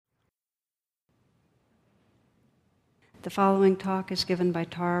The following talk is given by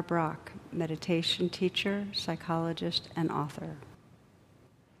Tara Brach, meditation teacher, psychologist, and author.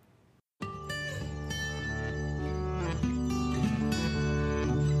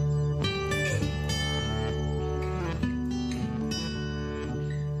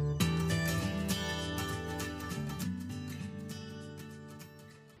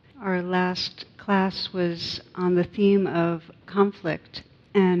 Our last class was on the theme of conflict,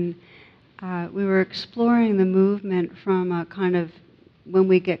 and we were exploring the movement from a kind of when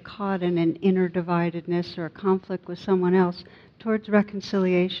we get caught in an inner dividedness or a conflict with someone else towards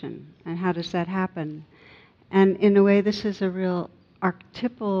reconciliation, and how does that happen? And in a way, this is a real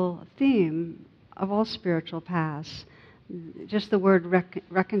archetypal theme of all spiritual paths. Just the word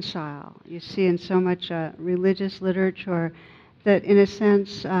reconcile. You see in so much religious literature that in a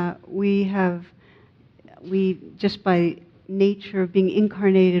sense we just by nature of being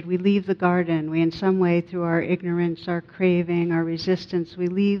incarnated, we leave the garden. We in some way, through our ignorance, our craving, our resistance, we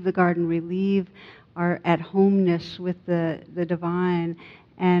leave the garden, we leave our at-homeness with the divine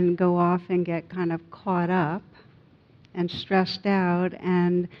and go off and get kind of caught up and stressed out,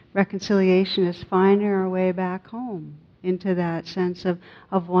 and reconciliation is finding our way back home into that sense of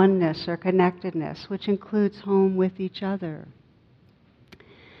oneness or connectedness, which includes home with each other.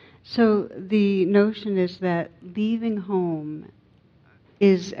 So the notion is that leaving home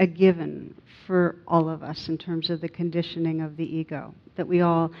is a given for all of us in terms of the conditioning of the ego, that we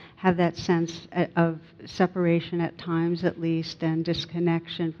all have that sense of separation at times at least, and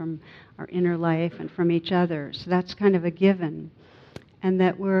disconnection from our inner life and from each other. So that's kind of a given. And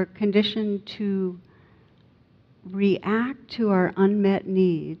that we're conditioned to react to our unmet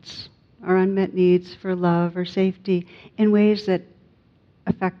needs for love or safety, in ways that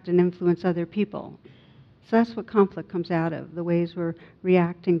affect and influence other people. So that's what conflict comes out of, the ways we're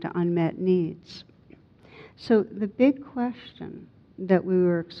reacting to unmet needs. So the big question that we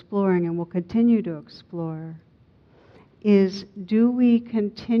were exploring and will continue to explore is, do we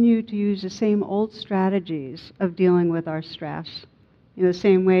continue to use the same old strategies of dealing with our stress? The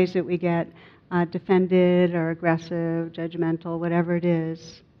same ways that we get defended or aggressive, judgmental, whatever it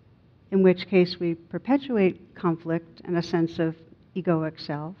is, in which case we perpetuate conflict and a sense of egoic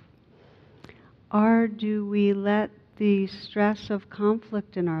self? Or do we let the stress of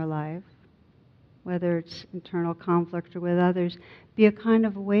conflict in our life, whether it's internal conflict or with others, be a kind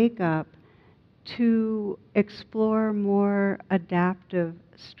of wake-up to explore more adaptive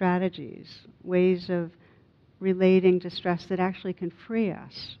strategies, ways of relating to stress that actually can free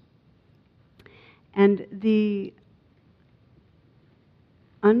us? And the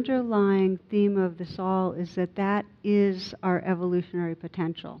underlying theme of this all is that is our evolutionary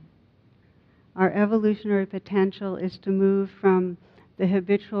potential. Our evolutionary potential is to move from the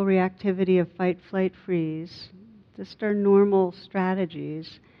habitual reactivity of fight, flight, freeze, just our normal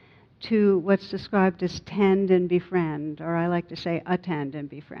strategies, to what's described as tend and befriend, or I like to say attend and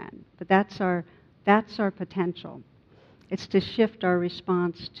befriend. But that's our potential. It's to shift our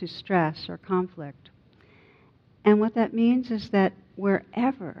response to stress or conflict. And what that means is that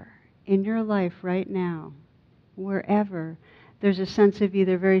wherever in your life right now, wherever there's a sense of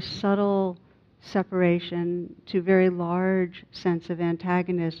either very subtle separation to very large sense of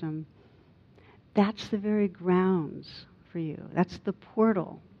antagonism, that's the very grounds for you. That's the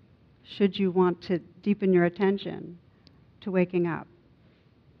portal, should you want to deepen your attention, to waking up.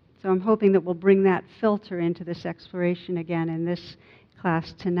 So I'm hoping that we'll bring that filter into this exploration again in this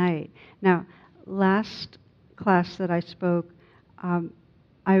class tonight. Now, last class that I spoke,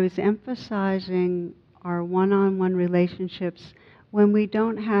 I was emphasizing our one-on-one relationships when we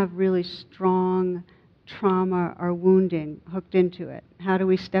don't have really strong trauma or wounding hooked into it. How do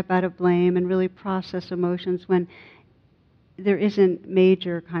we step out of blame and really process emotions when there isn't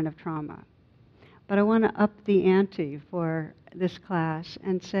major kind of trauma? But I want to up the ante for this class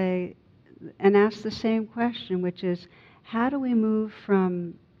and say, and ask the same question, which is, how do we move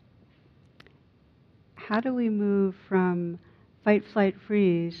from fight, flight,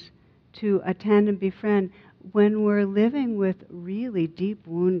 freeze to attend and befriend when we're living with really deep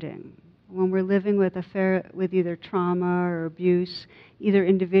wounding, when we're living with either trauma or abuse, either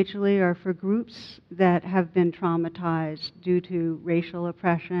individually or for groups that have been traumatized due to racial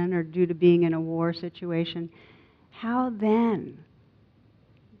oppression or due to being in a war situation? How then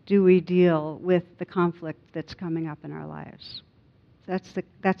do we deal with the conflict that's coming up in our lives? That's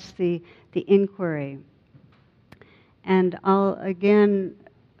the inquiry. And I'll again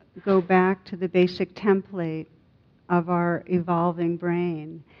go back to the basic template of our evolving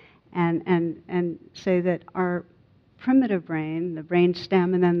brain and say that our primitive brain, the brain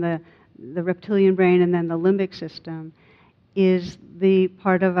stem, and then the reptilian brain, and then the limbic system, is the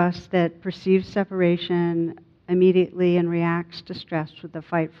part of us that perceives separation immediately and reacts to stress with the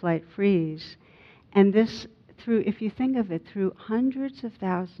fight, flight, freeze. And this, through, if you think of it, through hundreds of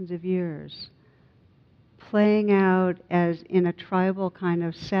thousands of years, playing out as in a tribal kind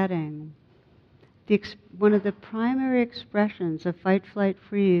of setting, one of the primary expressions of fight, flight,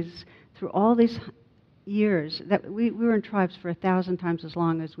 freeze through all these years, that we were in tribes for 1,000 times as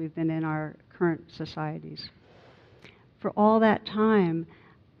long as we've been in our current societies. For all that time,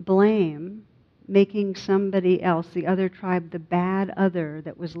 blame, making somebody else, the other tribe, the bad other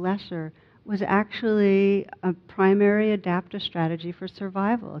that was lesser, was actually a primary adaptive strategy for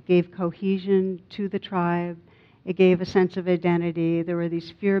survival. It gave cohesion to the tribe. It gave a sense of identity. There were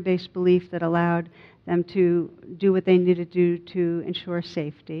these fear-based beliefs that allowed them to do what they needed to do to ensure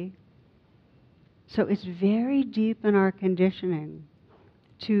safety. So it's very deep in our conditioning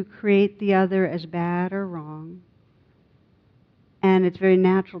to create the other as bad or wrong. And it's very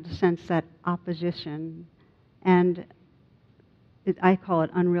natural to sense that opposition. And I call it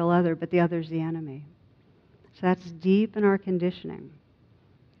unreal other, but the other's the enemy. So that's deep in our conditioning.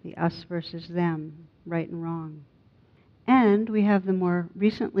 The us versus them, right and wrong. And we have the more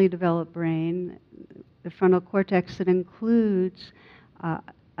recently developed brain, the frontal cortex, that includes a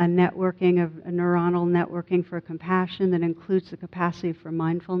networking of a neuronal networking for compassion, that includes the capacity for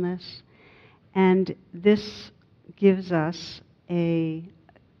mindfulness. And this gives us a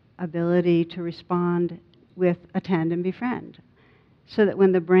ability to respond with attend and befriend. So that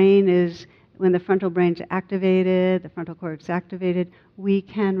when the frontal brain's activated, the frontal cortex activated, we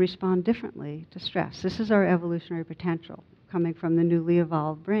can respond differently to stress. This is our evolutionary potential coming from the newly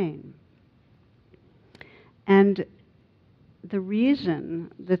evolved brain. And the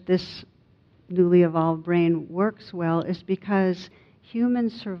reason that this newly evolved brain works well is because human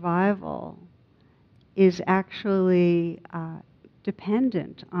survival is actually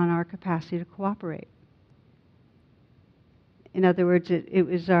dependent on our capacity to cooperate. In other words, it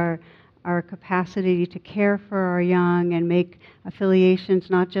was our capacity to care for our young and make affiliations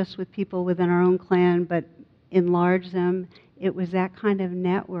not just with people within our own clan, but enlarge them. It was that kind of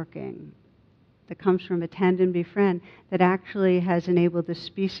networking that comes from attend and befriend that actually has enabled the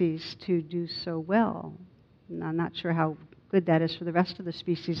species to do so well. And I'm not sure how good that is for the rest of the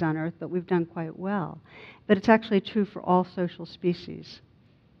species on Earth, but we've done quite well. But it's actually true for all social species,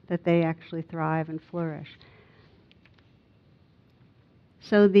 that they actually thrive and flourish.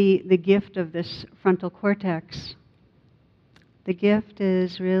 So the gift of this frontal cortex, the gift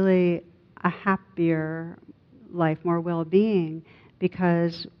is really a happier life, more well-being,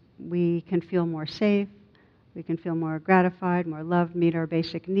 because we can feel more safe, we can feel more gratified, more loved, meet our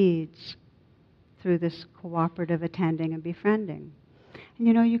basic needs through this cooperative attending and befriending.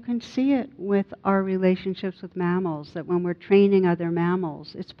 And you can see it with our relationships with mammals, that when we're training other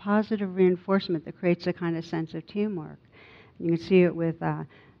mammals, it's positive reinforcement that creates a kind of sense of teamwork. You can see it with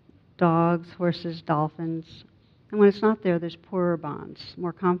dogs, horses, dolphins. And when it's not there, there's poorer bonds,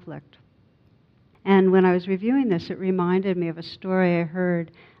 more conflict. And when I was reviewing this, it reminded me of a story I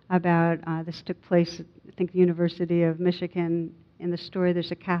heard about, this took place at, I think, the University of Michigan. In the story,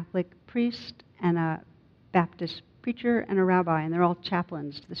 there's a Catholic priest and a Baptist preacher and a rabbi, and they're all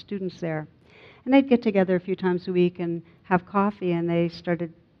chaplains to the students there. And they'd get together a few times a week and have coffee, and they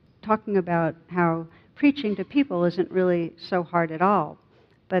started talking about how preaching to people isn't really so hard at all.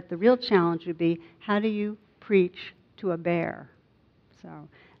 But the real challenge would be, how do you preach to a bear? So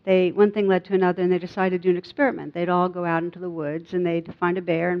one thing led to another, and they decided to do an experiment. They'd all go out into the woods, and they'd find a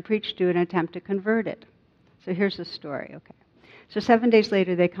bear and preach to it and attempt to convert it. So here's the story, okay. So 7 days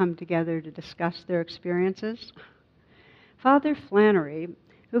later, they come together to discuss their experiences. Father Flannery,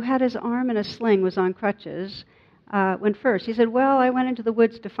 who had his arm in a sling, was on crutches, went first. He said, well, I went into the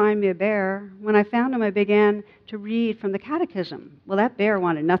woods to find me a bear. When I found him, I began to read from the catechism. Well, that bear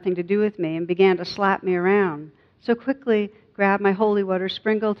wanted nothing to do with me and began to slap me around. So quickly grabbed my holy water,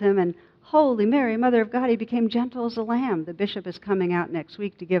 sprinkled him, and Holy Mary, Mother of God, he became gentle as a lamb. The bishop is coming out next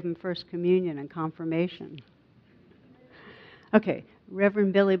week to give him First Communion and confirmation. Okay,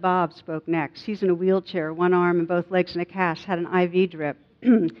 Reverend Billy Bob spoke next. He's in a wheelchair, one arm and both legs in a cast, had an IV drip.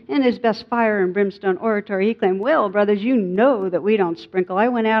 In his best fire and brimstone oratory, he claimed, well, brothers, you know that we don't sprinkle. I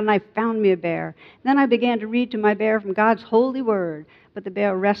went out and I found me a bear. Then I began to read to my bear from God's holy word. But the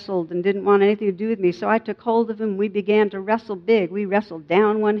bear wrestled and didn't want anything to do with me, so I took hold of him and we began to wrestle big. We wrestled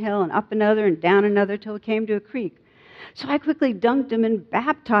down one hill and up another and down another till we came to a creek. So I quickly dunked him and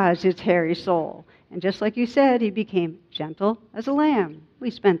baptized his hairy soul. And just like you said, he became gentle as a lamb.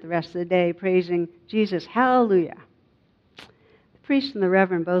 We spent the rest of the day praising Jesus. Hallelujah. The The priest and the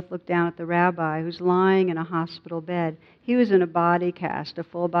reverend both looked down at the rabbi who's lying in a hospital bed. He was in a body cast, a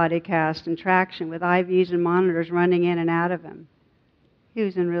full body cast in traction with IVs and monitors running in and out of him. He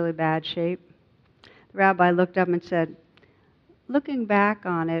was in really bad shape. The rabbi looked up and said, "Looking back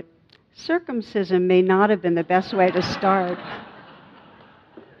on it, circumcision may not have been the best way to start."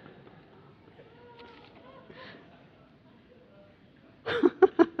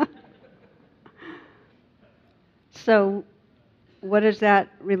 So, what does that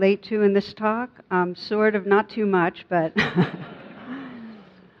relate to in this talk? Sort of, not too much, but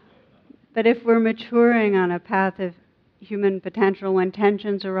but if we're maturing on a path of human potential, when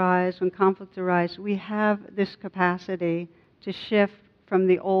tensions arise, when conflicts arise, we have this capacity to shift from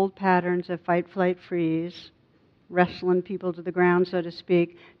the old patterns of fight, flight, freeze, wrestling people to the ground, so to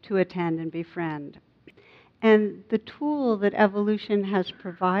speak, to attend and befriend. And the tool that evolution has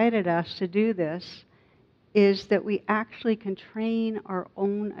provided us to do this is that we actually can train our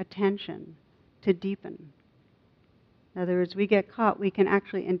own attention to deepen. In other words, we get caught, we can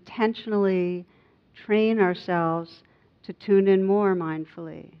actually intentionally train ourselves to tune in more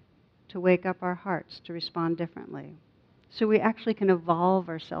mindfully, to wake up our hearts, to respond differently. So we actually can evolve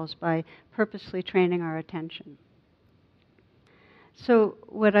ourselves by purposely training our attention. So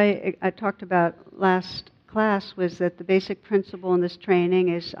what I talked about last class was that the basic principle in this training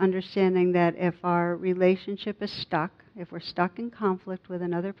is understanding that if our relationship is stuck, if we're stuck in conflict with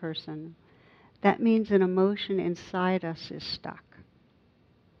another person, that means an emotion inside us is stuck.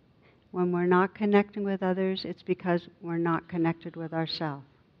 When we're not connecting with others, it's because we're not connected with ourselves.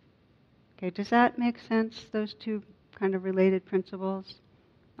 Okay, does that make sense, those two kind of related principles?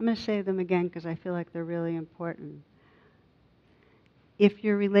 I'm going to say them again because I feel like they're really important. If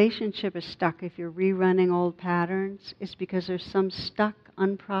your relationship is stuck, if you're rerunning old patterns, it's because there's some stuck,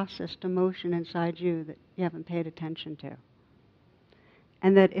 unprocessed emotion inside you that you haven't paid attention to.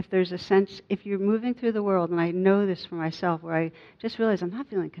 And that if there's a sense, if you're moving through the world, and I know this for myself, where I just realize I'm not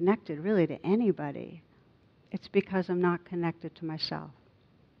feeling connected really to anybody, it's because I'm not connected to myself.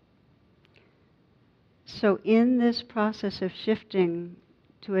 So in this process of shifting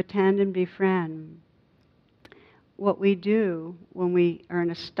to attend and befriend, what we do when we are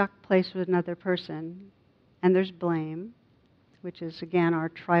in a stuck place with another person, and there's blame, which is again our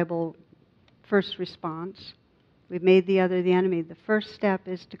tribal first response, we've made the other the enemy. The first step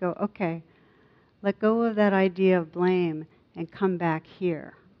is to go, okay, let go of that idea of blame and come back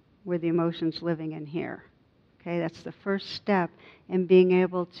here, where the emotion's living in here. Okay, that's the first step in being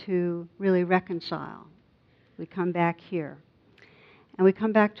able to really reconcile. We come back here. And we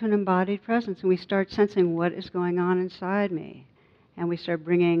come back to an embodied presence and we start sensing what is going on inside me. And we start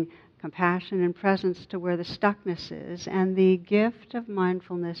bringing compassion and presence to where the stuckness is. And the gift of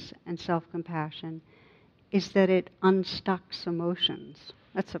mindfulness and self-compassion is that it unstucks emotions.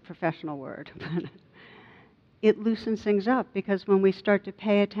 That's a professional word. But it loosens things up because when we start to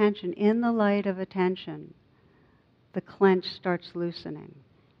pay attention, in the light of attention, the clench starts loosening.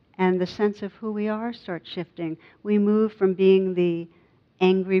 And the sense of who we are starts shifting. We move from being the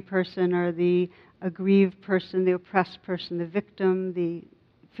angry person or the aggrieved person, the oppressed person, the victim, the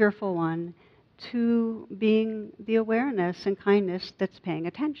fearful one, to being the awareness and kindness that's paying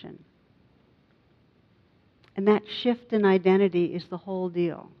attention. And that shift in identity is the whole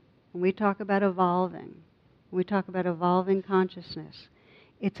deal. When we talk about evolving, when we talk about evolving consciousness,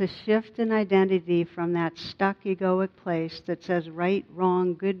 it's a shift in identity from that stuck egoic place that says right,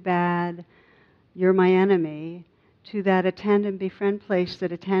 wrong, good, bad, you're my enemy, to that attend and befriend place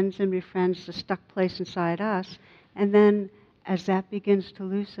that attends and befriends the stuck place inside us. And then as that begins to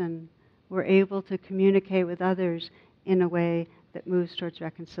loosen, we're able to communicate with others in a way that moves towards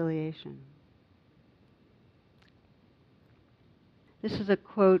reconciliation. This is a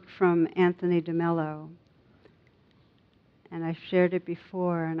quote from Anthony DeMello. And I've shared it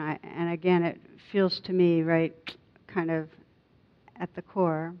before, and again, it feels to me right kind of at the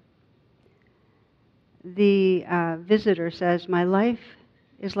core. The visitor says, "My life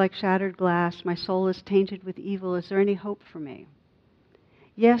is like shattered glass. My soul is tainted with evil. Is there any hope for me?"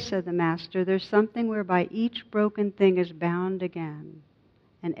 "Yes," said the Master, "there's something whereby each broken thing is bound again,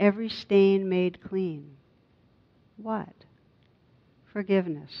 and every stain made clean." What?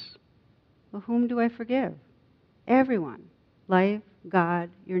 Forgiveness. Well, whom do I forgive? Everyone. Life, God,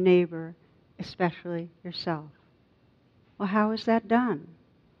 your neighbor, especially yourself. Well, how is that done?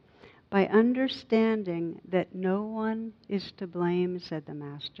 By understanding that no one is to blame, said the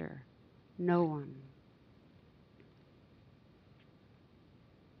Master. No one.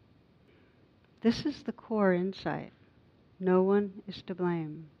 This is the core insight. No one is to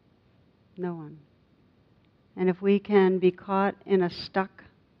blame. No one. And if we can be caught in a stuck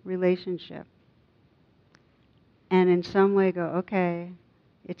relationship and in some way go, okay,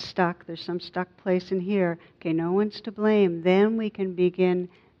 it's stuck, there's some stuck place in here, okay, no one's to blame, then we can begin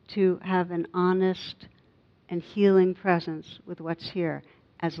to have an honest and healing presence with what's here.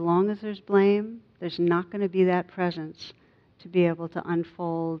 As long as there's blame, there's not going to be that presence to be able to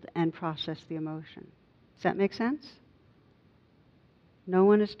unfold and process the emotion. Does that make sense? No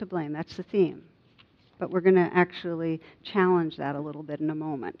one is to blame. That's the theme. But we're going to actually challenge that a little bit in a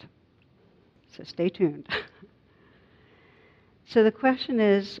moment. So stay tuned. So the question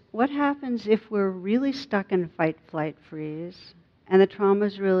is, what happens if we're really stuck in fight, flight, freeze, and the trauma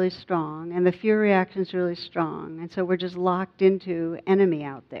is really strong, and the fear reaction is really strong, and so we're just locked into enemy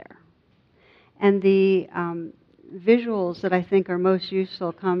out there? And the visuals that I think are most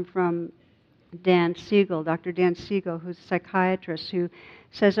useful come from Dan Siegel, Dr. Dan Siegel, who's a psychiatrist, who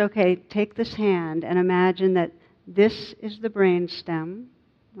says, okay, take this hand and imagine that this is the brain stem,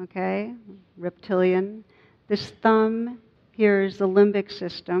 okay, reptilian. This thumb here is the limbic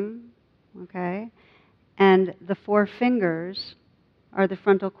system, okay, and the 4 fingers are the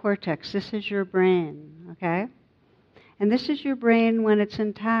frontal cortex. This is your brain, okay? And this is your brain when it's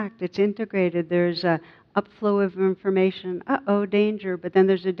intact, it's integrated. There's a upflow of information, danger, but then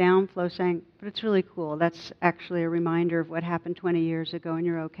there's a downflow saying, but it's really cool. That's actually a reminder of what happened 20 years ago and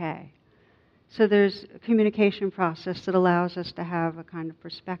you're okay. So there's a communication process that allows us to have a kind of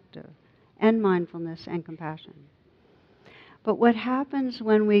perspective and mindfulness and compassion. But what happens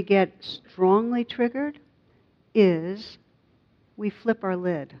when we get strongly triggered is we flip our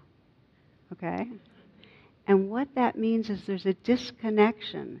lid, okay? And what that means is there's a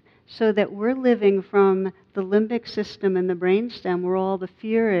disconnection so that we're living from the limbic system and the brainstem where all the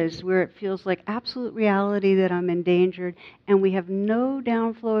fear is, where it feels like absolute reality that I'm endangered, and we have no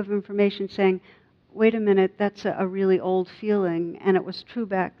downflow of information saying, wait a minute, that's a really old feeling, and it was true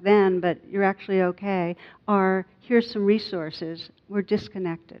back then, but you're actually okay, or here's some resources. We're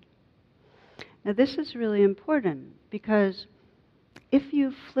disconnected. Now this is really important because if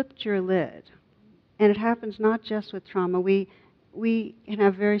you've flipped your lid, and it happens not just with trauma, we can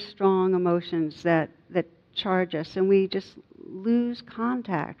have very strong emotions that charge us, and we just lose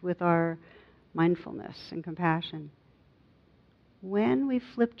contact with our mindfulness and compassion. When we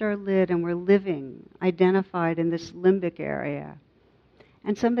flipped our lid and we're living, identified in this limbic area,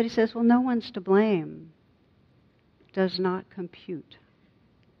 and somebody says, well, no one's to blame, does not compute.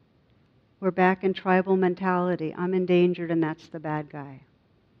 We're back in tribal mentality. I'm endangered and that's the bad guy.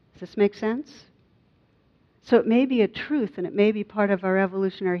 Does this make sense? So it may be a truth and it may be part of our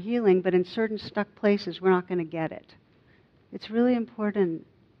evolutionary healing, but in certain stuck places we're not going to get it. It's really important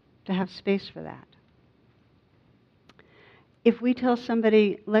to have space for that. If we tell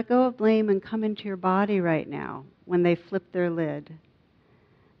somebody, let go of blame and come into your body right now, when they flip their lid,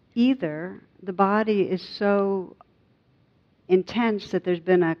 either the body is so intense that there's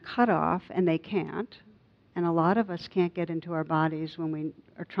been a cutoff and they can't, and a lot of us can't get into our bodies when we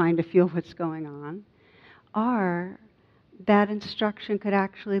are trying to feel what's going on, or that instruction could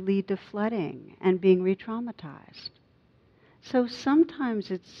actually lead to flooding and being re-traumatized. So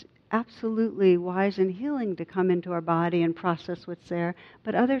sometimes it's absolutely wise and healing to come into our body and process what's there,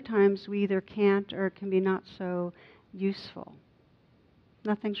 but other times we either can't or it can be not so useful.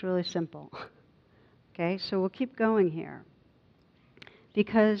 Nothing's really simple. Okay, so we'll keep going here.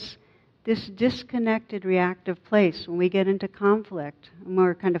 Because this disconnected reactive place, when we get into conflict, and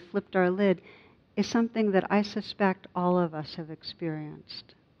we're kind of flipped our lid, is something that I suspect all of us have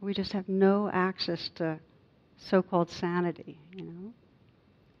experienced. We just have no access to so-called sanity, you know.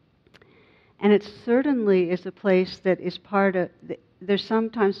 And it certainly is a place that is part of, there's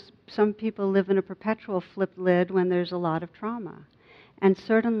sometimes, some people live in a perpetual flipped lid when there's a lot of trauma. And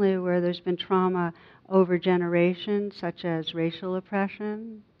certainly where there's been trauma over generations, such as racial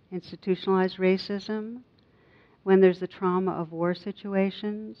oppression, institutionalized racism, when there's the trauma of war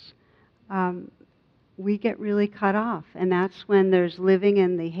situations, we get really cut off. And that's when there's living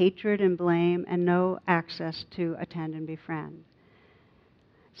in the hatred and blame and no access to attend and befriend.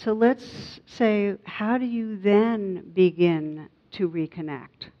 So let's say, how do you then begin to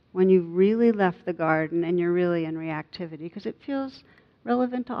reconnect when you've really left the garden and you're really in reactivity? Because it feels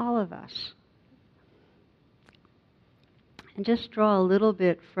relevant to all of us. And just draw a little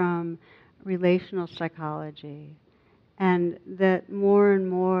bit from relational psychology, and that more and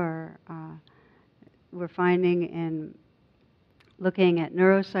more we're finding in looking at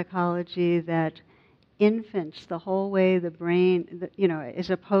neuropsychology that infants, the whole way the brain, as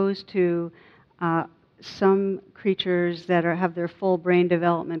opposed to some creatures that have their full brain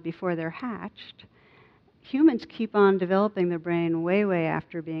development before they're hatched, humans keep on developing their brain way, way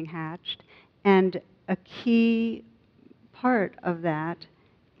after being hatched. And a key part of that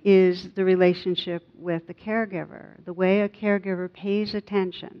is the relationship with the caregiver. The way a caregiver pays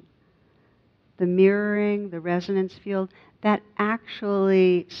attention, the mirroring, the resonance field, that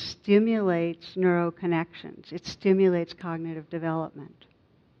actually stimulates neuroconnections. It stimulates cognitive development.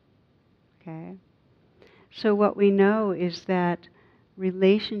 Okay? So what we know is that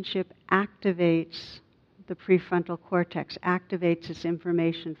relationship activates the prefrontal cortex, activates its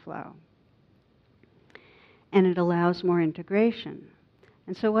information flow. And it allows more integration.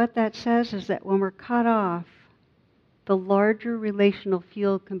 And so what that says is that when we're cut off, the larger relational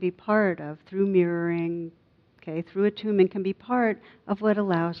field can be part of, through mirroring, okay, through attunement, can be part of what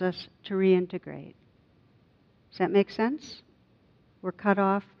allows us to reintegrate. Does that make sense? We're cut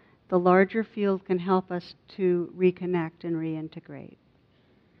off. The larger field can help us to reconnect and reintegrate.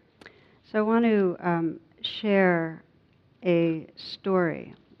 So I want to share a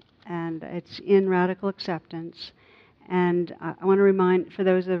story, and it's in Radical Acceptance. And I want to remind, for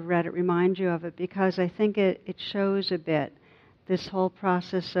those that have read it, remind you of it, because I think it shows a bit this whole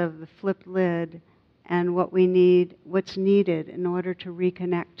process of the flipped lid and what we need, what's needed in order to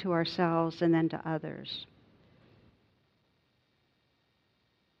reconnect to ourselves and then to others.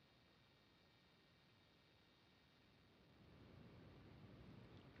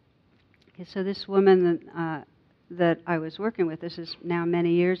 Okay, so this woman that I was working with, this is now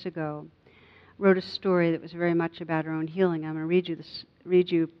many years ago, wrote a story that was very much about her own healing. I'm going to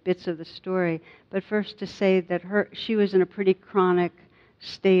read you bits of the story, but first to say that she was in a pretty chronic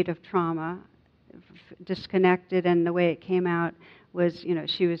state of trauma, disconnected, and the way it came out was,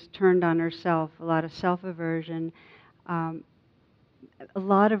 she was turned on herself, a lot of self-aversion, a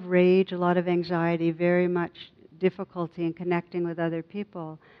lot of rage, a lot of anxiety, very much difficulty in connecting with other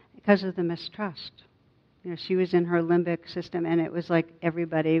people because of the mistrust. She was in her limbic system, and it was like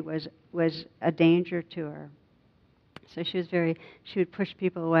everybody was a danger to her. So she would push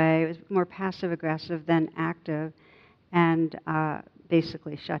people away. It was more passive-aggressive than active, and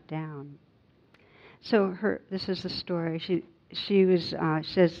basically shut down. So this is the story. She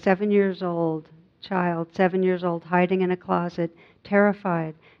says 7 years old, child, 7 years old, hiding in a closet,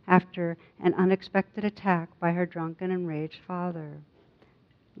 terrified after an unexpected attack by her drunken, enraged father.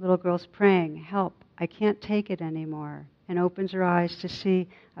 Little girl's praying, "Help, I can't take it anymore," and opens her eyes to see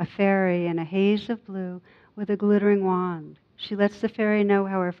a fairy in a haze of blue with a glittering wand. She lets the fairy know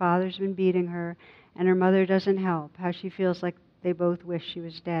how her father's been beating her, and her mother doesn't help, how she feels like they both wish she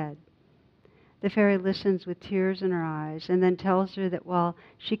was dead. The fairy listens with tears in her eyes and then tells her that while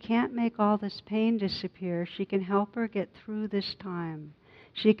she can't make all this pain disappear, she can help her get through this time.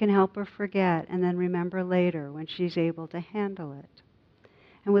 She can help her forget and then remember later when she's able to handle it.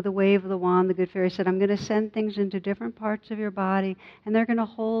 And with a wave of the wand, the good fairy said, "I'm going to send things into different parts of your body, and they're going to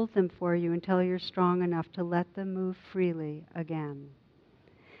hold them for you until you're strong enough to let them move freely again."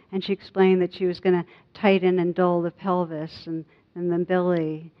 And she explained that she was going to tighten and dull the pelvis and the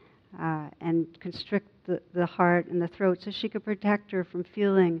belly and constrict the heart and the throat so she could protect her from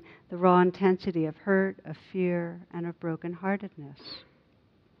feeling the raw intensity of hurt, of fear, and of brokenheartedness.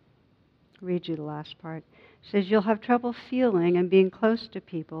 I'll read you the last part. She says, "You'll have trouble feeling and being close to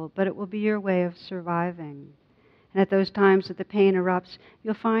people, but it will be your way of surviving. And at those times that the pain erupts,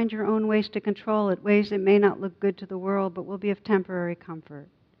 you'll find your own ways to control it, ways that may not look good to the world, but will be of temporary comfort.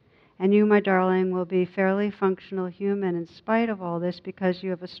 And you, my darling, will be fairly functional human in spite of all this because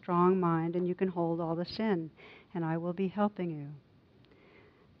you have a strong mind and you can hold all this in, and I will be helping you."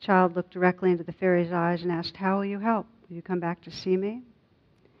 The child looked directly into the fairy's eyes and asked, "How will you help? Will you come back to see me?"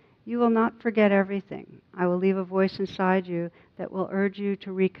 "You will not forget everything. I will leave a voice inside you that will urge you to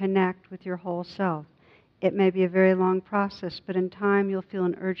reconnect with your whole self. It may be a very long process, but in time you'll feel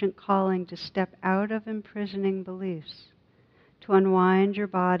an urgent calling to step out of imprisoning beliefs, to unwind your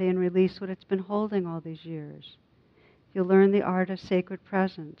body and release what it's been holding all these years. You'll learn the art of sacred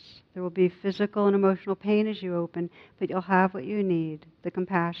presence. There will be physical and emotional pain as you open, but you'll have what you need, the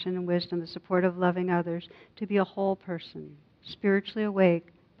compassion and wisdom, the support of loving others, to be a whole person, spiritually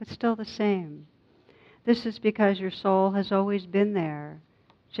awake, but still the same. This is because your soul has always been there,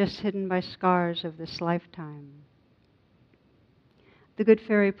 just hidden by scars of this lifetime." The good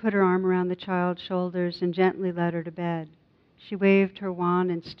fairy put her arm around the child's shoulders and gently led her to bed. She waved her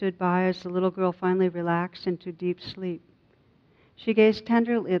wand and stood by as the little girl finally relaxed into deep sleep. She gazed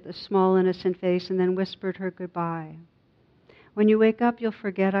tenderly at the small, innocent face and then whispered her goodbye. "When you wake up, you'll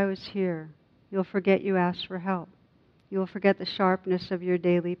forget I was here. You'll forget you asked for help. You will forget the sharpness of your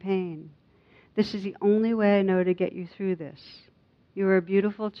daily pain. This is the only way I know to get you through this. You are a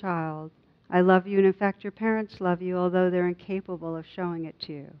beautiful child. I love you, and in fact your parents love you, although they're incapable of showing it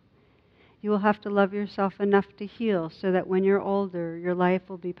to you. You will have to love yourself enough to heal so that when you're older, your life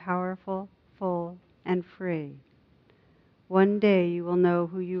will be powerful, full, and free. One day you will know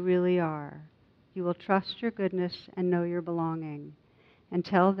who you really are. You will trust your goodness and know your belonging.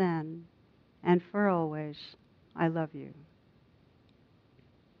 Until then, and for always, I love you.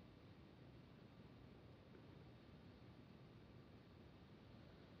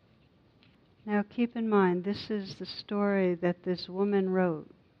 Now keep in mind, this is the story that this woman wrote,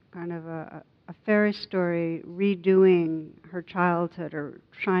 kind of a fairy story redoing her childhood or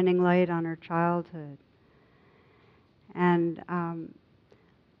shining light on her childhood. And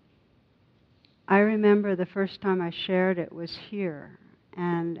I remember the first time I shared it was here.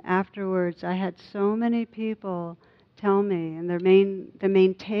 And afterwards I had so many people tell me, and the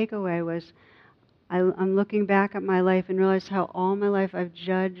main takeaway was, I'm looking back at my life and realize how all my life I've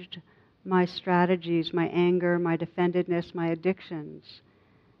judged my strategies, my anger, my defendedness, my addictions.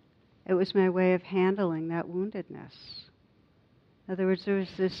 It was my way of handling that woundedness. In other words, there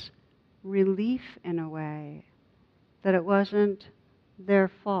was this relief in a way that it wasn't their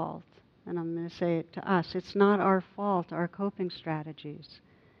fault. And I'm going to say it to us. It's not our fault, our coping strategies.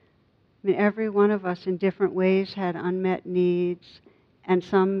 I mean, every one of us in different ways had unmet needs and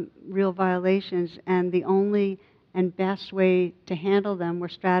some real violations, and the only and best way to handle them were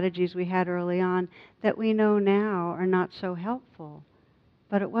strategies we had early on that we know now are not so helpful.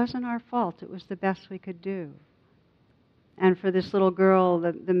 But it wasn't our fault. It was the best we could do. And for this little girl,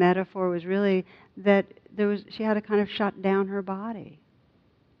 the metaphor was really that she had to kind of shut down her body.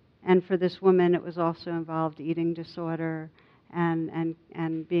 And for this woman, it was also involved eating disorder and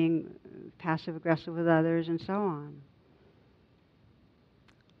being passive-aggressive with others and so on.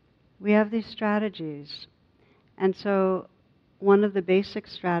 We have these strategies. And so one of the basic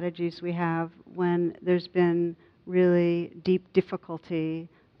strategies we have when there's been really deep difficulty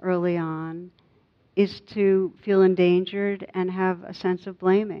early on is to feel endangered and have a sense of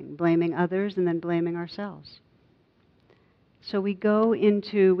blaming others and then blaming ourselves. So we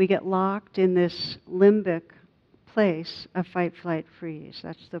get locked in this limbic place of fight, flight, freeze.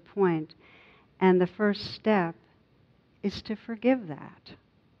 That's the point. And the first step is to forgive that.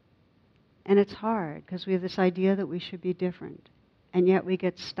 And it's hard because we have this idea that we should be different, and yet we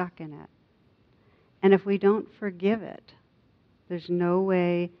get stuck in it. And if we don't forgive it, there's no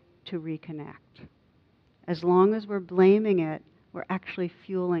way to reconnect. As long as we're blaming it, we're actually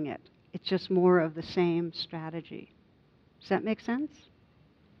fueling it. It's just more of the same strategy. Does that make sense?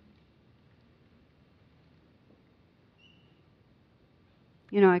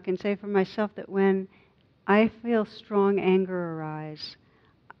 You know, I can say for myself that when I feel strong anger arise,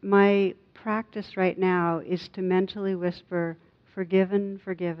 my practice right now is to mentally whisper, forgiven,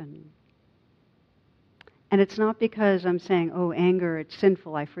 forgiven. And it's not because I'm saying, oh, anger, it's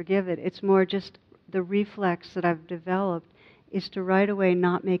sinful, I forgive it. It's more just the reflex that I've developed is to right away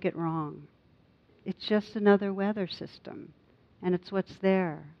not make it wrong. It's just another weather system, and it's what's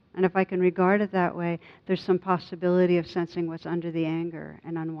there. And if I can regard it that way, there's some possibility of sensing what's under the anger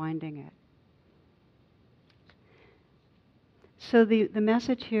and unwinding it. So the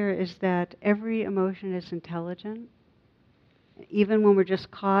message here is that every emotion is intelligent. Even when we're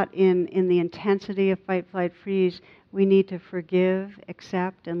just caught in the intensity of fight, flight, freeze, we need to forgive,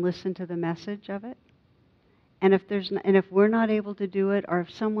 accept, and listen to the message of it. And if we're not able to do it, or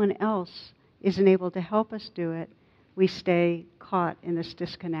if someone else isn't able to help us do it, we stay caught in this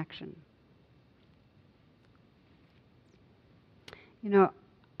disconnection. You know,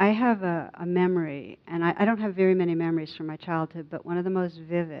 I have a memory, and I don't have very many memories from my childhood, but one of the most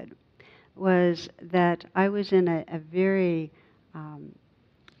vivid was that I was in a very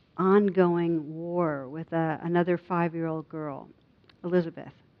ongoing war with another 5-year-old girl,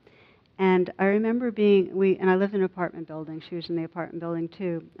 Elizabeth. And I remember and I lived in an apartment building, she was in the apartment building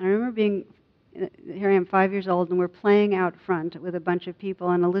too, and I remember here I am 5 years old, and we're playing out front with a bunch of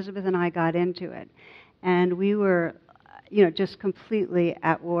people, and Elizabeth and I got into it. And we were just completely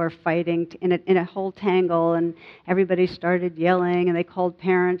at war, fighting in a whole tangle, and everybody started yelling, and they called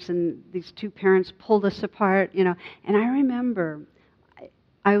parents, and these two parents pulled us apart, And I remember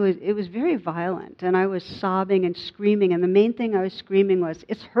it was very violent, and I was sobbing and screaming, and the main thing I was screaming was,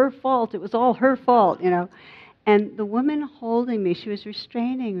 it's her fault, it was all her fault, And the woman holding me, she was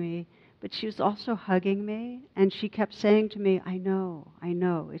restraining me, but she was also hugging me, and she kept saying to me, I know,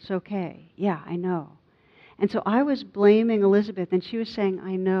 it's okay, yeah, I know. And so I was blaming Elizabeth, and she was saying,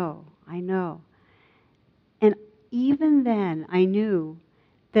 I know. And even then, I knew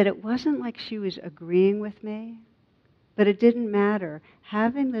that it wasn't like she was agreeing with me, But it didn't matter.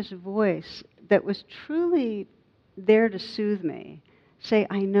 Having this voice that was truly there to soothe me, say,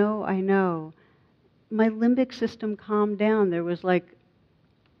 I know, I know. My limbic system calmed down. There was like,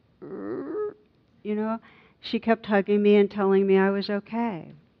 you know, she kept hugging me and telling me I was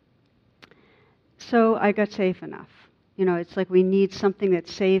okay. So I got safe enough. You know, it's like we need something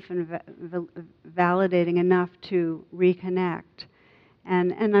that's safe and validating enough to reconnect.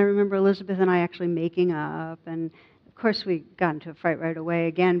 And I remember Elizabeth and I actually making up, and of course we got into a fight right away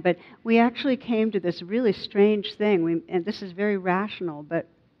again, but we actually came to this really strange thing, and this is very rational, but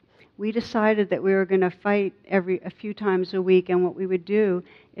we decided that we were going to fight a few times a week, and what we would do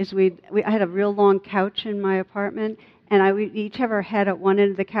is I had a real long couch in my apartment, and we'd each have our head at one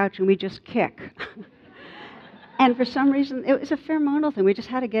end of the couch, and we'd just kick. And for some reason, it was a pheromonal thing. We just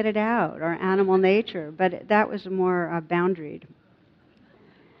had to get it out, our animal nature, but that was more boundaried.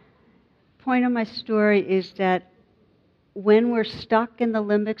 Point of my story is that when we're stuck in the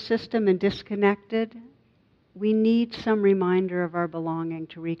limbic system and disconnected, we need some reminder of our belonging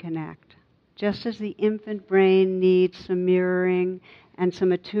to reconnect. Just as the infant brain needs some mirroring and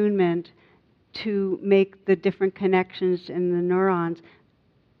some attunement to make the different connections in the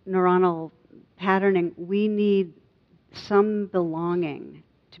neuronal patterning, we need some belonging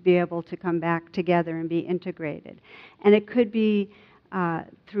to be able to come back together and be integrated. And it could be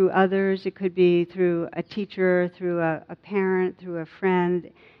through others, it could be through a teacher, through a parent, through a friend.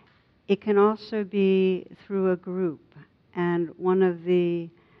 It can also be through a group. And one of the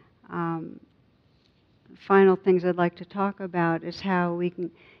final things I'd like to talk about is how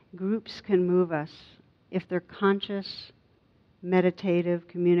groups can move us. If they're conscious, meditative,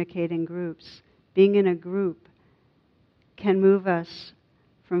 communicating groups, being in a group can move us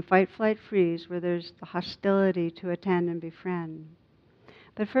from fight, flight, freeze, where there's the hostility, to attend and befriend.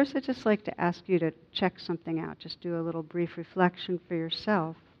 But first, I'd just like to ask you to check something out. Just do a little brief reflection for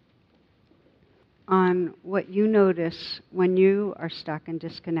yourself on what you notice when you are stuck and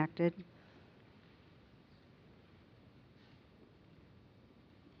disconnected.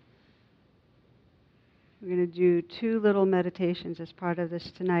 We're going to do 2 little meditations as part of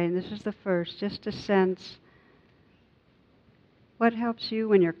this tonight. And this is the first, just to sense what helps you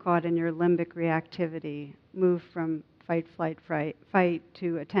when you're caught in your limbic reactivity, move from fight, flight, fight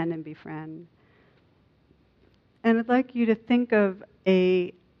to attend and befriend. And I'd like you to think of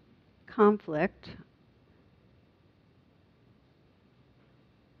a conflict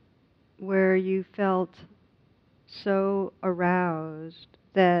where you felt so aroused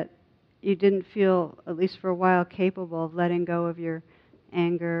that you didn't feel, at least for a while, capable of letting go of your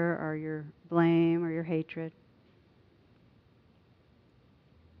anger or your blame or your hatred.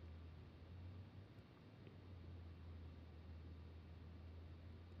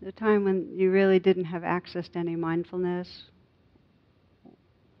 The time when you really didn't have access to any mindfulness,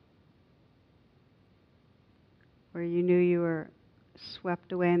 where you knew you were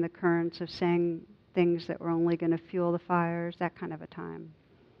swept away in the currents of saying things that were only going to fuel the fires, that kind of a time.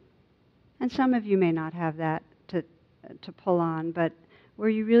 And some of you may not have that to pull on, but where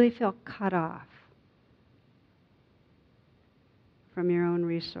you really feel cut off from your own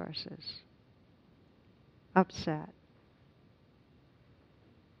resources, upset.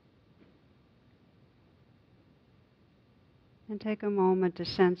 And take a moment to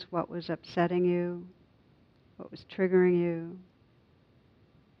sense what was upsetting you, what was triggering you.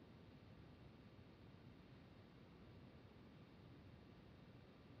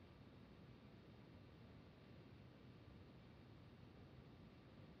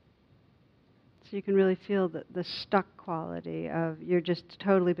 So you can really feel the stuck quality of you're just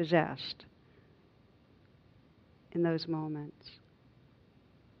totally possessed in those moments.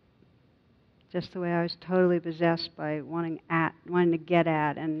 Just the way I was totally possessed by wanting to get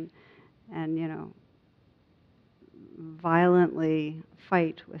at and violently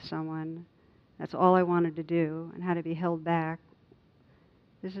fight with someone. That's all I wanted to do, and had to be held back.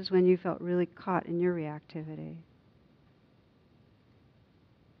 This is when you felt really caught in your reactivity.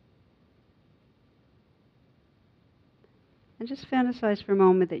 And just fantasize for a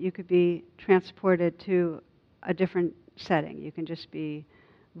moment that you could be transported to a different setting. You can just be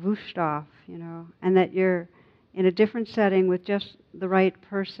whooshed off, and that you're in a different setting with just the right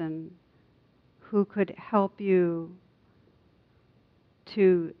person who could help you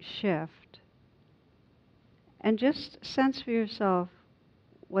to shift. And just sense for yourself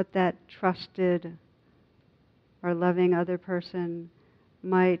what that trusted or loving other person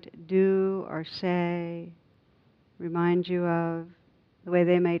might do or say, remind you of, the way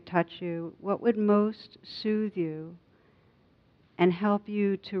they might touch you. What would most soothe you and help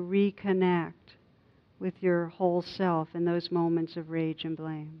you to reconnect with your whole self in those moments of rage and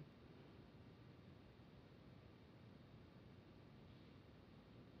blame?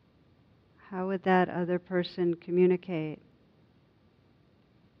 How would that other person communicate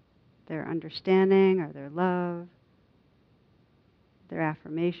their understanding or their love, their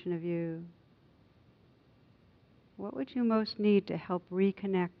affirmation of you? What would you most need to help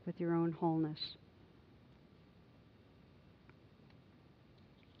reconnect with your own wholeness?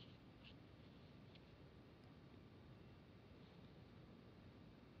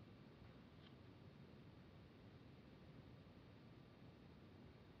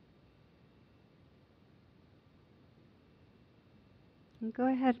 And go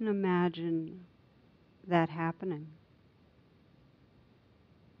ahead and imagine that happening.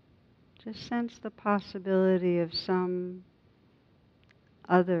 Just sense the possibility of some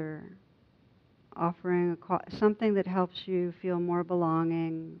other offering something that helps you feel more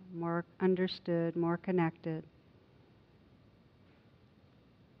belonging, more understood, more connected.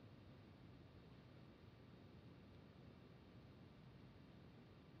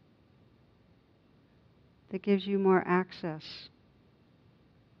 That gives you more access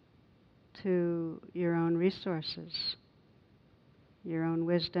to your own resources, your own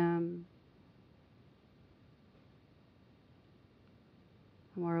wisdom,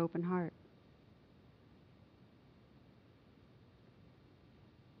 a more open heart.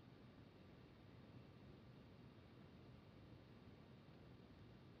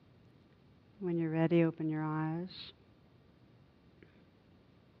 When you're ready, open your eyes.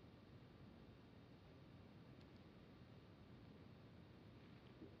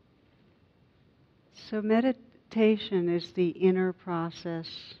 So meditation is the inner process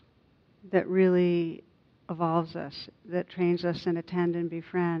that really evolves us, that trains us in Attend and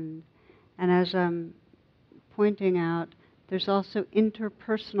Befriend. And as I'm pointing out, there's also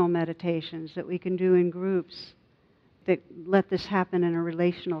interpersonal meditations that we can do in groups that let this happen in a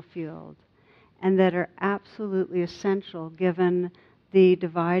relational field, and that are absolutely essential given the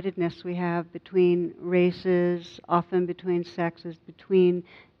dividedness we have between races, often between sexes, between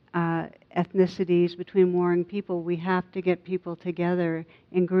ethnicities, between warring people. We have to get people together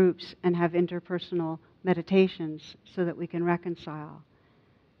in groups and have interpersonal meditations so that we can reconcile.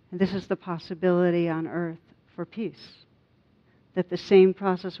 And this is the possibility on earth for peace. That the same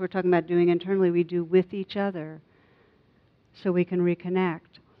process we're talking about doing internally, we do with each other so we can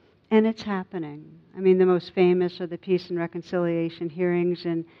reconnect. And it's happening. I mean, the most famous are the Peace and Reconciliation hearings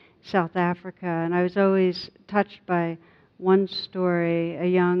in South Africa. And I was always touched by one story a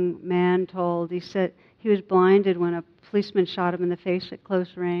young man told. He said he was blinded when a policeman shot him in the face at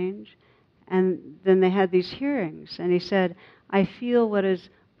close range. And then they had these hearings. And he said, I feel what has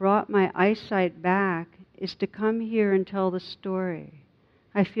brought my eyesight back is to come here and tell the story.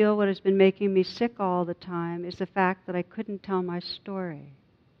 I feel what has been making me sick all the time is the fact that I couldn't tell my story.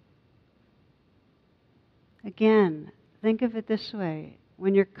 Again, think of it this way.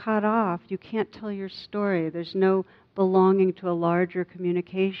 When you're cut off, you can't tell your story. There's no belonging to a larger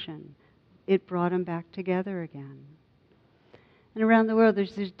communication. It brought them back together again. And around the world,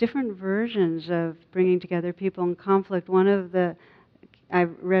 there's these different versions of bringing together people in conflict. I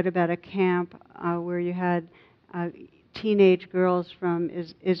read about a camp where you had teenage girls from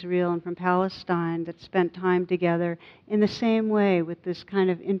Israel and from Palestine that spent time together in the same way with this kind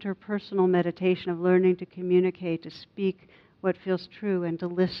of interpersonal meditation of learning to communicate, to speak what feels true and to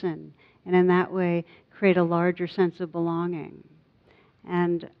listen, and in that way create a larger sense of belonging.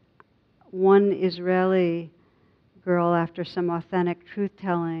 And one Israeli girl, after some authentic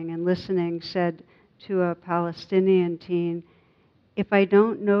truth-telling and listening, said to a Palestinian teen, if I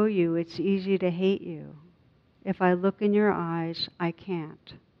don't know you, it's easy to hate you. If I look in your eyes, I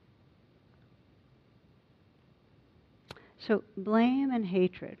can't. So blame and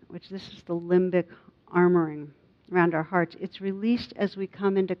hatred, which this is the limbic armoring around our hearts, it's released as we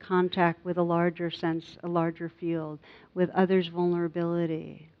come into contact with a larger sense, a larger field, with others'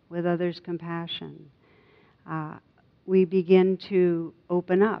 vulnerability, with others' compassion. We begin to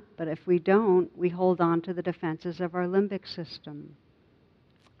open up, but if we don't, we hold on to the defenses of our limbic system.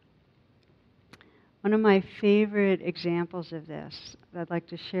 One of my favorite examples of this that I'd like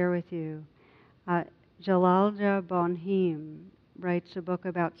to share with you, Jalalja Bonhim writes a book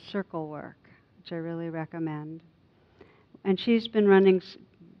about circle work, which I really recommend. And she's been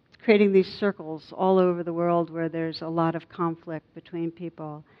creating these circles all over the world where there's a lot of conflict between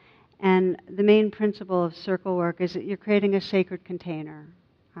people. And the main principle of circle work is that you're creating a sacred container.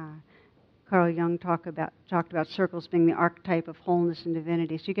 Carl Jung talked about circles being the archetype of wholeness and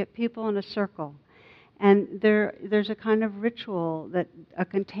divinity. So you get people in a circle. And there's a kind of ritual, that a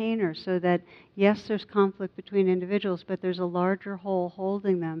container, so that yes, there's conflict between individuals, but there's a larger whole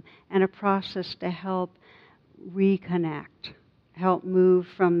holding them, and a process to help reconnect, help move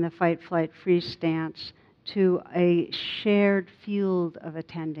from the fight, flight, freeze stance to a shared field of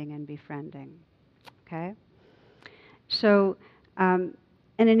attending and befriending. Okay? So, and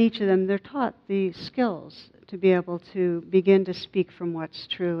in each of them, they're taught the skills to be able to begin to speak from what's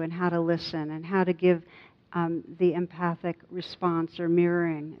true, and how to listen, and how to give the empathic response or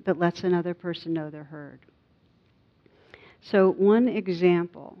mirroring that lets another person know they're heard. So one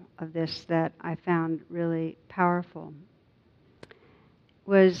example of this that I found really powerful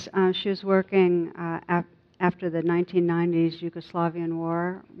was she was working after the 1990s Yugoslavian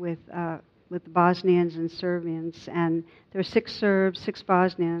war with Bosnians and Serbians, and there were 6 Serbs, 6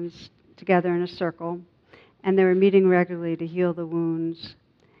 Bosnians together in a circle, and they were meeting regularly to heal the wounds.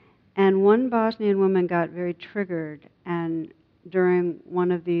 And one Bosnian woman got very triggered and during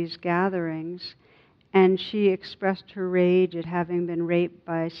one of these gatherings, and she expressed her rage at having been raped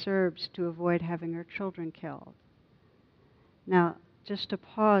by Serbs to avoid having her children killed. Now, just to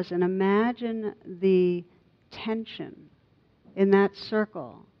pause and imagine the tension in that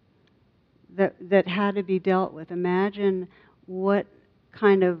circle that had to be dealt with. Imagine what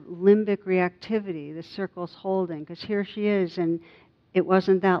kind of limbic reactivity the circle's holding, because here she is, and it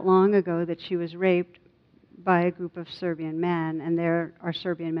wasn't that long ago that she was raped by a group of Serbian men, and there are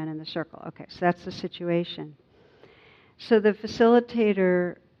Serbian men in the circle. Okay, so that's the situation. So the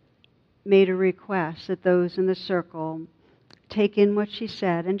facilitator made a request that those in the circle take in what she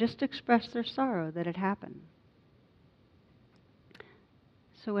said and just express their sorrow that it happened.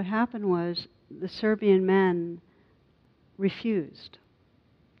 So what happened was the Serbian men refused.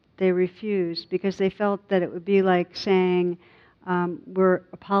 They refused because they felt that it would be like saying, we're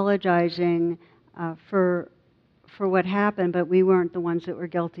apologizing for what happened, but we weren't the ones that were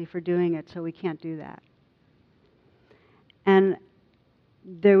guilty for doing it, so we can't do that. And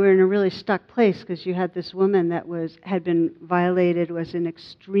they were in a really stuck place because you had this woman that had been violated, was in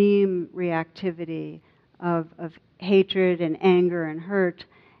extreme reactivity of hatred and anger and hurt,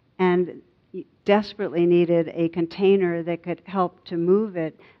 and desperately needed a container that could help to move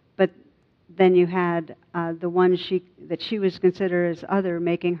it. But then you had the one that she was considered as other,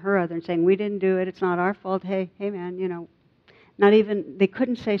 making her other and saying, we didn't do it, it's not our fault, hey man, not even, they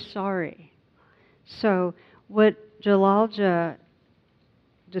couldn't say sorry. So what Jalalja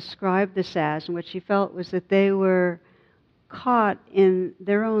described this as, and what she felt, was that they were caught in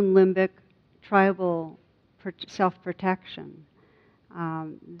their own limbic tribal self-protection.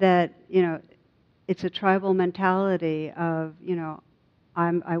 That, it's a tribal mentality of,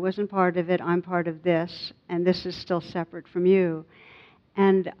 I wasn't part of it, I'm part of this, and this is still separate from you.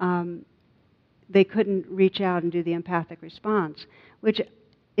 And they couldn't reach out and do the empathic response, which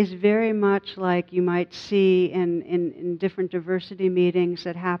is very much like you might see in different diversity meetings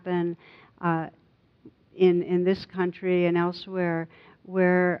that happen in this country and elsewhere,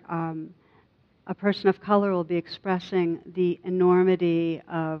 where a person of color will be expressing the enormity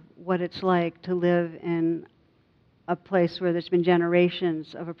of what it's like to live in a place where there's been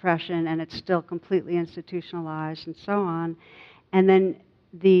generations of oppression and it's still completely institutionalized and so on. And then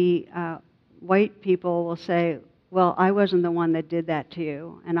the white people will say, well, I wasn't the one that did that to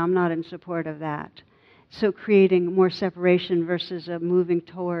you, and I'm not in support of that. So creating more separation versus a moving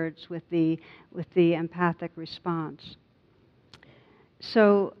towards with the empathic response.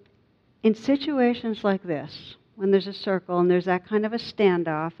 So in situations like this, when there's a circle and there's that kind of a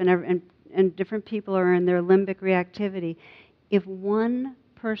standoff and different people are in their limbic reactivity, if one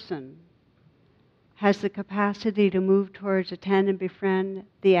person has the capacity to move towards attend and befriend,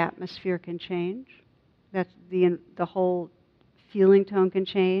 the atmosphere can change. That's the whole feeling tone can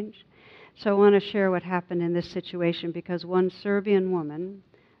change. So I want to share what happened in this situation, because one Serbian woman,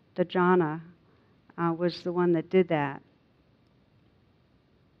 Dejana, was the one that did that.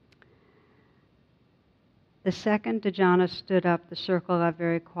 The second Dejana stood up, the circle got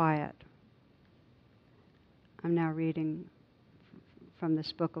very quiet. I'm now reading from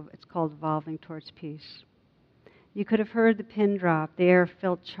this book, it's called Evolving Towards Peace. You could have heard the pin drop. The air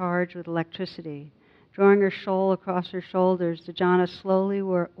felt charged with electricity. Drawing her shawl across her shoulders, Dejana slowly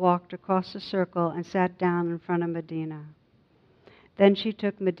walked across the circle and sat down in front of Medina. Then she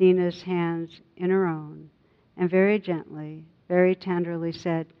took Medina's hands in her own and very gently, very tenderly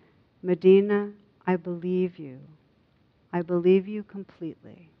said, Medina, I believe you. I believe you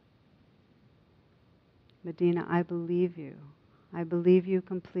completely. Medina, I believe you. I believe you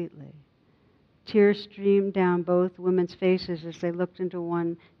completely. Tears streamed down both women's faces as they looked into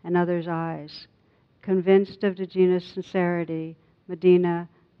one another's eyes. Convinced of Dejina's sincerity, Medina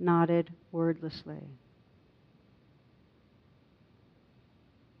nodded wordlessly.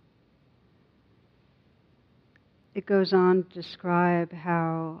 It goes on to describe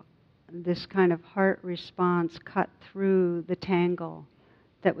how this kind of heart response cut through the tangle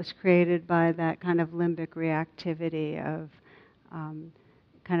that was created by that kind of limbic reactivity of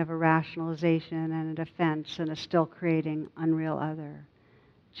kind of a rationalization and a defense and a still creating unreal other.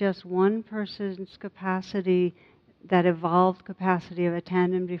 Just one person's capacity, that evolved capacity of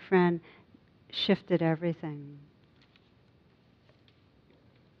attend and befriend, shifted everything.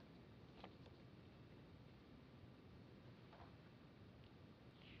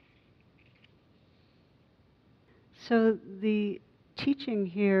 So the teaching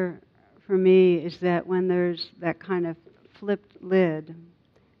here for me is that when there's that kind of flipped lid,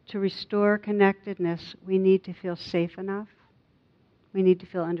 to restore connectedness, we need to feel safe enough. We need to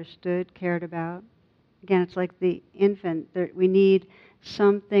feel understood, cared about. Again, it's like the infant. We need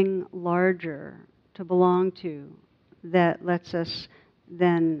something larger to belong to that lets us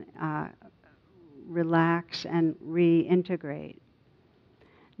then relax and reintegrate.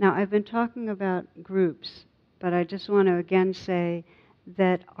 Now, I've been talking about groups, but I just want to again say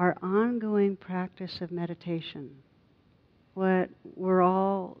that our ongoing practice of meditation, what we're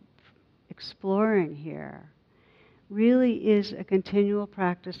all exploring here, really is a continual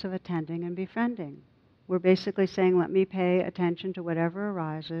practice of attending and befriending. We're basically saying, let me pay attention to whatever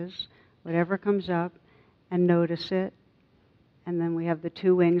arises, whatever comes up, and notice it. And then we have the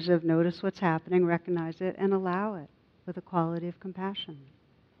two wings of notice what's happening, recognize it, and allow it with a quality of compassion.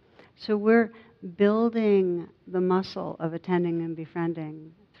 So we're building the muscle of attending and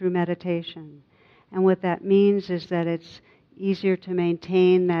befriending through meditation. And what that means is that it's easier to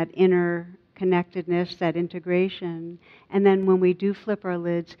maintain that inner connectedness, that integration. And then when we do flip our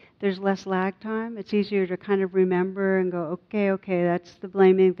lids, there's less lag time. It's easier to kind of remember and go, okay, that's the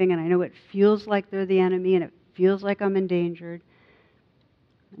blaming thing. And I know it feels like they're the enemy and it feels like I'm endangered.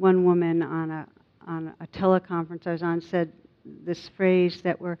 One woman on a teleconference I was on said this phrase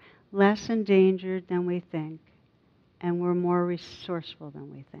that we're less endangered than we think, and we're more resourceful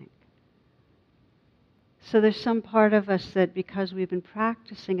than we think. So there's some part of us that because we've been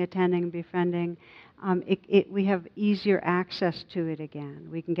practicing attending and befriending, we have easier access to it again.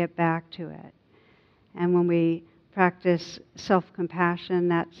 We can get back to it. And when we practice self-compassion,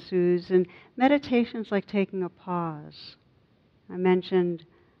 that soothes. And meditation's like taking a pause. I mentioned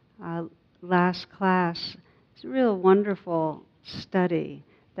last class, it's a real wonderful study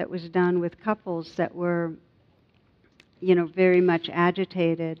that was done with couples that were, very much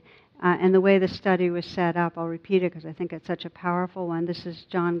agitated. And the way the study was set up, I'll repeat it because I think it's such a powerful one. This is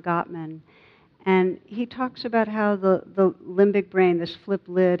John Gottman. And he talks about how the limbic brain, this flip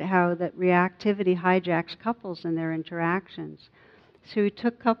lid, how that reactivity hijacks couples in their interactions. So he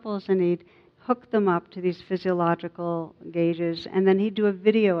took couples and he'd hook them up to these physiological gauges, and then he'd do a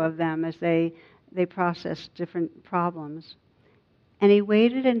video of them as they process different problems. And he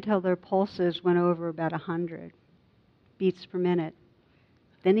waited until their pulses went over about 100 beats per minute.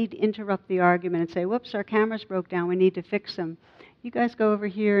 Then he'd interrupt the argument and say, whoops, our cameras broke down, we need to fix them. You guys go over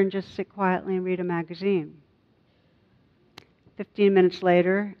here and just sit quietly and read a magazine. 15 minutes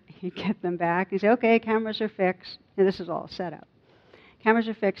later, he'd get them back. He'd say, okay, cameras are fixed. And this is all set up. Cameras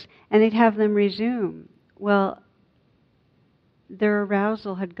are fixed. And he'd have them resume. Well, their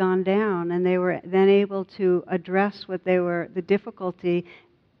arousal had gone down, and they were then able to address the difficulty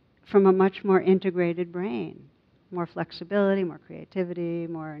from a much more integrated brain. More flexibility, more creativity,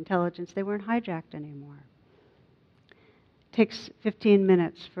 more intelligence. They weren't hijacked anymore. It takes 15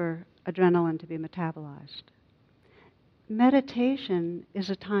 minutes for adrenaline to be metabolized. Meditation is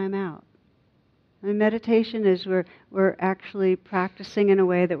a timeout. Meditation is we're actually practicing in a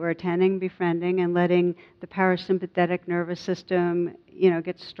way that we're attending, befriending, and letting the parasympathetic nervous system,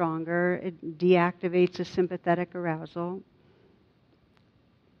 get stronger. It deactivates the sympathetic arousal.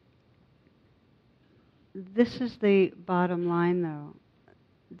 This is the bottom line, though,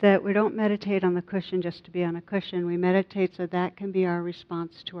 that we don't meditate on the cushion just to be on a cushion. We meditate so that can be our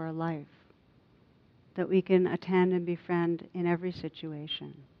response to our life, that we can attend and befriend in every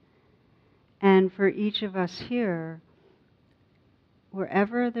situation. And for each of us here,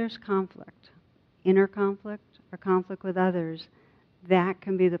 wherever there's conflict, inner conflict or conflict with others, that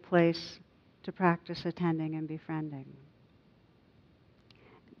can be the place to practice attending and befriending.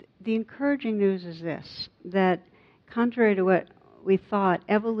 The encouraging news is this, that contrary to what we thought,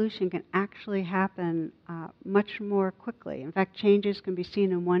 evolution can actually happen much more quickly. In fact, changes can be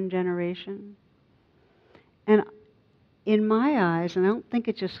seen in one generation. And in my eyes, and I don't think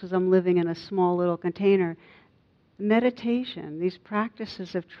it's just because I'm living in a small little container, meditation, these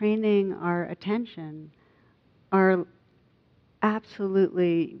practices of training our attention, are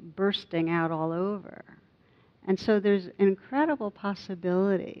absolutely bursting out all over. And so there's an incredible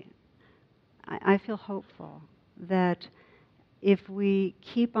possibility. I feel hopeful that if we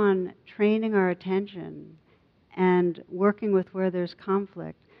keep on training our attention and working with where there's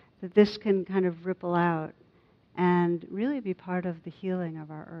conflict, that this can kind of ripple out and really be part of the healing of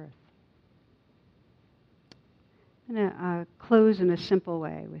our earth. I'm going to close in a simple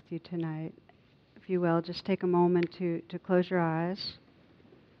way with you tonight. If you will, just take a moment to close your eyes.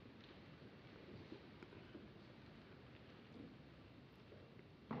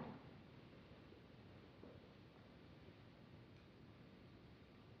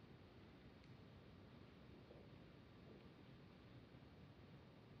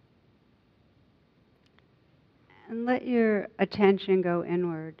 And let your attention go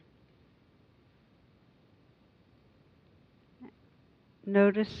inward.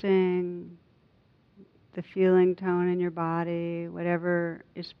 Noticing the feeling tone in your body, whatever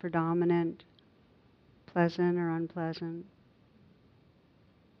is predominant, pleasant or unpleasant.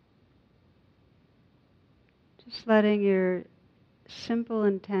 Just letting your simple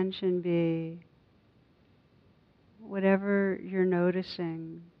intention be whatever you're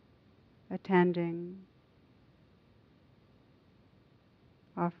noticing, attending,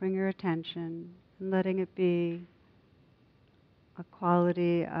 offering your attention, and letting it be a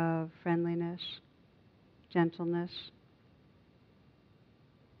quality of friendliness, gentleness.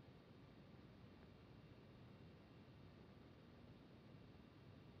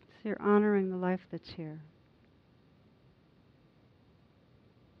 So you're honoring the life that's here.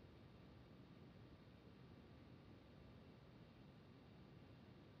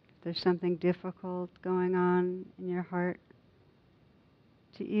 If there's something difficult going on in your heart,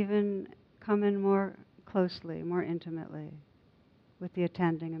 to even come in more closely, more intimately with the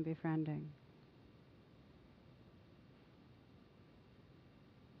attending and befriending.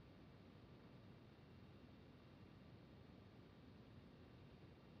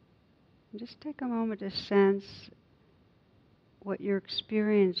 And just take a moment to sense what your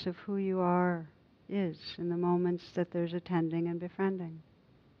experience of who you are is in the moments that there's attending and befriending.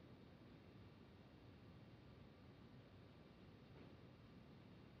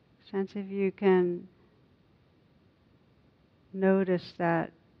 Sense if you can notice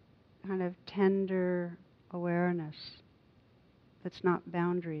that kind of tender awareness that's not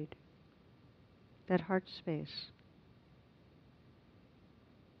boundaried, that heart space,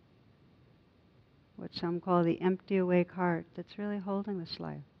 what some call the empty awake heart that's really holding this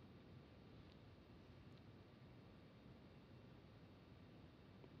life.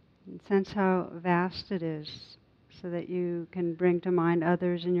 And sense how vast it is so that you can bring to mind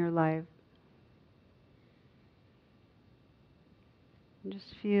others in your life. And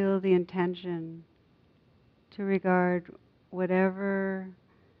just feel the intention to regard whatever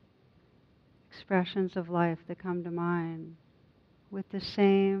expressions of life that come to mind with the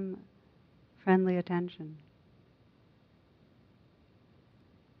same friendly attention.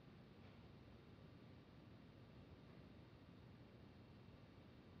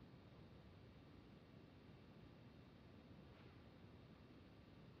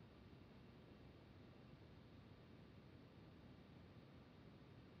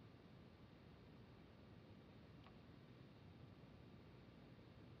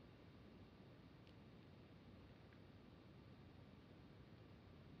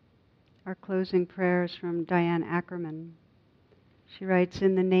 Our closing prayer is from Diane Ackerman. She writes,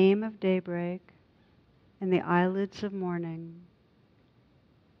 "In the name of daybreak and the eyelids of morning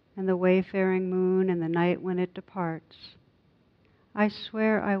and the wayfaring moon and the night when it departs, I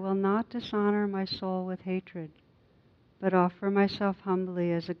swear I will not dishonor my soul with hatred, but offer myself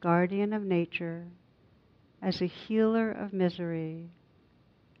humbly as a guardian of nature, as a healer of misery,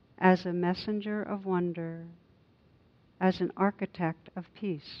 as a messenger of wonder, as an architect of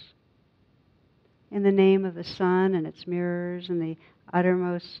peace. In the name of the sun and its mirrors and the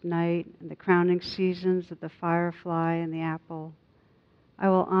uttermost night and the crowning seasons of the firefly and the apple, I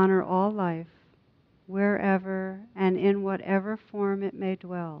will honor all life, wherever and in whatever form it may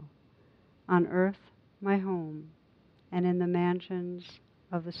dwell, on earth, my home, and in the mansions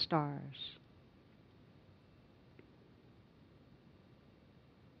of the stars."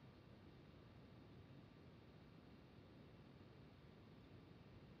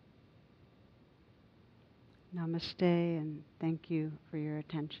 Namaste, and thank you for your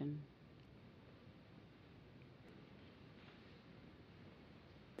attention.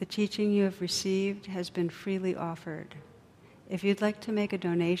 The teaching you have received has been freely offered. If you'd like to make a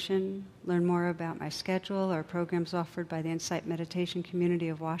donation, learn more about my schedule or programs offered by the Insight Meditation Community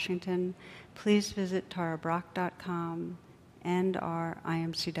of Washington, please visit tarabrock.com and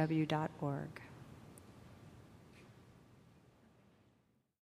imcw.org.